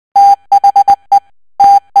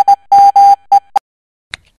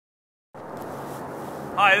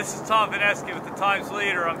Hi, this is Tom Venesky with the Times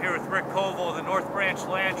Leader. I'm here with Rick Koval of the North Branch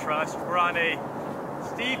Land Trust. We're on a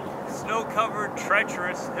steep, snow-covered,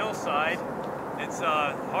 treacherous hillside. It's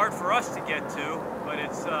hard for us to get to, but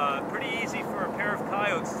it's pretty easy for a pair of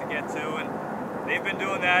coyotes to get to, and they've been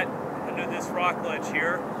doing that under this rock ledge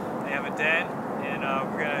here. They have a den, and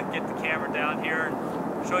we're going to get the camera down here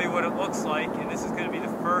and show you what it looks like. And this is going to be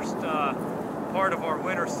the first part of our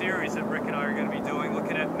winter series that Rick and I are going to be doing,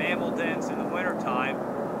 looking at mammal dens in the winter time.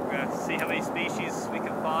 We're going to see how many species we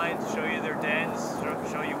can find, show you their dens,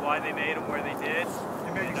 show you why they made them where they did.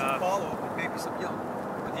 And maybe some follow-up and maybe some young.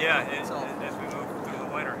 Yeah, as we move through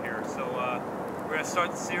the winter here. So we're going to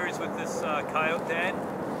start the series with this coyote den,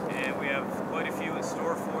 and we have quite a few in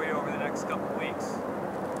store for you over the next couple of weeks.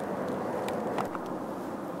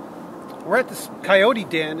 We're at this coyote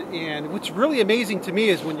den, and what's really amazing to me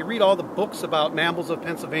is when you read all the books about mammals of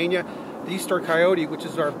Pennsylvania, the eastern coyote, which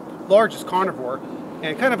is our largest carnivore,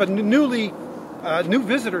 and kind of a new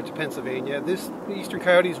visitor to Pennsylvania. This eastern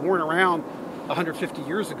coyotes weren't around 150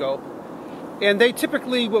 years ago. And they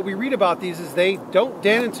typically, what we read about these is they don't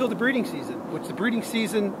den until the breeding season, which the breeding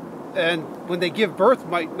season and when they give birth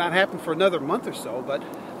might not happen for another month or so, but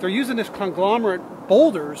they're using this conglomerate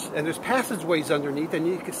boulders, and there's passageways underneath, and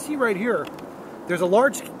you can see right here, there's a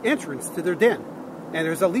large entrance to their den. And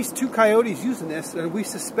there's at least 2 coyotes using this, and we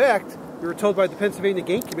suspect, we were told by the Pennsylvania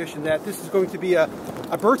Game Commission, that this is going to be a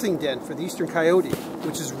birthing den for the eastern coyote,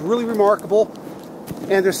 which is really remarkable.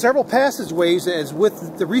 And there's several passageways, as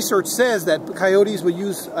with the research says that coyotes will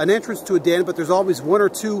use an entrance to a den, but there's always 1 or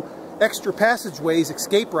 2 extra passageways,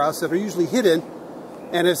 escape routes, that are usually hidden.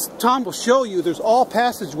 And as Tom will show you, there's all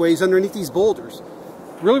passageways underneath these boulders.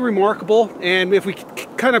 Really remarkable. And if we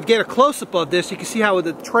kind of get a close-up of this, you can see how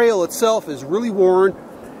the trail itself is really worn.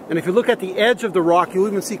 And if you look at the edge of the rock, you'll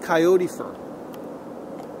even see coyote fur.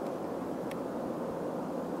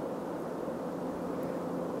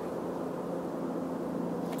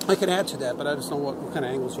 I can add to that, but I just don't know what kind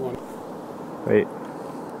of angles you want. Wait.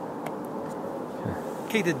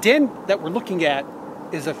 Okay, the den that we're looking at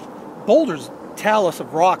is a boulders talus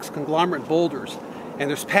of rocks, conglomerate boulders, and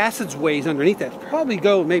there's passageways underneath that probably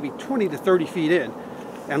go maybe 20 to 30 feet in.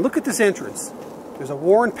 And look at this entrance. There's a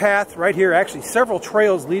worn path right here, actually several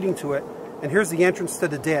trails leading to it, and here's the entrance to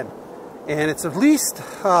the den. And it's at least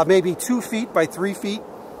maybe 2 feet by 3 feet,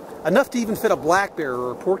 enough to even fit a black bear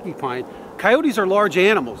or a porcupine. Coyotes are large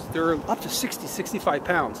animals. They're up to 60, 65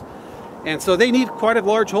 pounds. And so they need quite a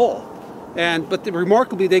large hole. But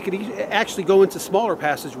remarkably, they could actually go into smaller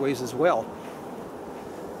passageways as well.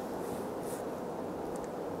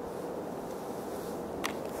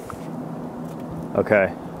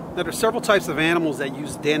 Okay. Now, there's several types of animals that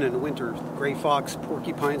use den in the winter. Gray fox,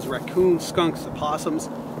 porcupines, raccoons, skunks, opossums,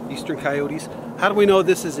 eastern coyotes. How do we know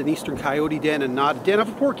this is an eastern coyote den and not a den of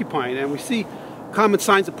a porcupine? And we see common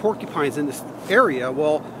signs of porcupines in this area.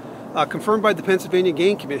 Well, confirmed by the Pennsylvania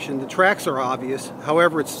Game Commission, the tracks are obvious.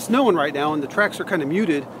 However, it's snowing right now and the tracks are kind of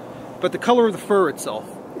muted, but the color of the fur itself,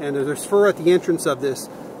 and there's fur at the entrance of this.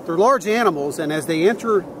 They're large animals, and as they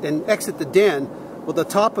enter and exit the den, well, the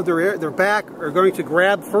top of their back are going to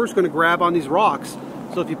grab, fur's going to grab on these rocks.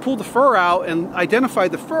 So if you pull the fur out and identify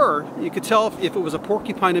the fur, you could tell if it was a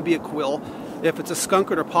porcupine, it'd be a quill. If it's a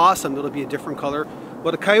skunk or a possum, it'll be a different color.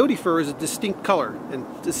 But a coyote fur is a distinct color and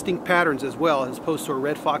distinct patterns as well, as opposed to a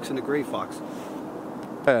red fox and a gray fox.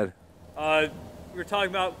 We were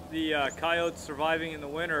talking about the coyotes surviving in the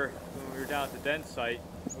winter when we were down at the den site.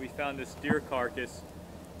 We found this deer carcass.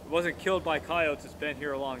 It wasn't killed by coyotes. It's been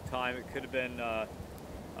here a long time. It could have been a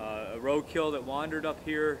roadkill that wandered up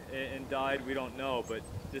here and died. We don't know, but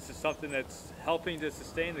this is something that's helping to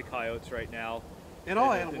sustain the coyotes right now. And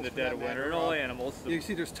all animals in the dead of winter, and all animals. You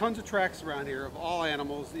see, there's tons of tracks around here of all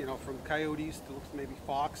animals. You know, from coyotes to maybe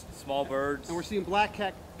fox, small birds, and we're seeing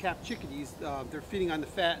black-capped chickadees. They're feeding on the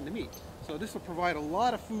fat and the meat. So this will provide a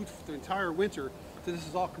lot of food for the entire winter. So this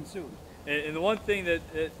is all consumed. And the one thing that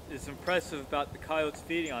is impressive about the coyotes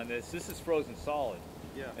feeding on this is frozen solid.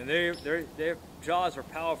 Yeah. And their jaws are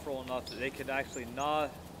powerful enough that they can actually gnaw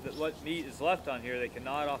what meat is left on here. They can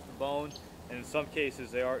gnaw it off the bone. And in some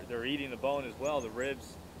cases, they're eating the bone as well, the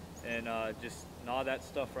ribs, and just gnaw that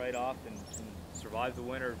stuff right off and survive the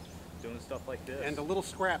winter doing stuff like this. And the little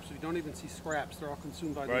scraps, you don't even see scraps. They're all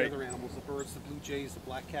consumed by the other animals, the birds, the blue jays, the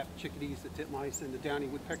black-capped chickadees, the titmice, and the downy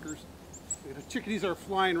woodpeckers. The chickadees are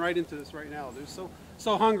flying right into this right now. They're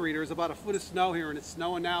so hungry. There's about a foot of snow here, and it's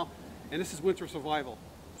snowing now, and this is winter survival.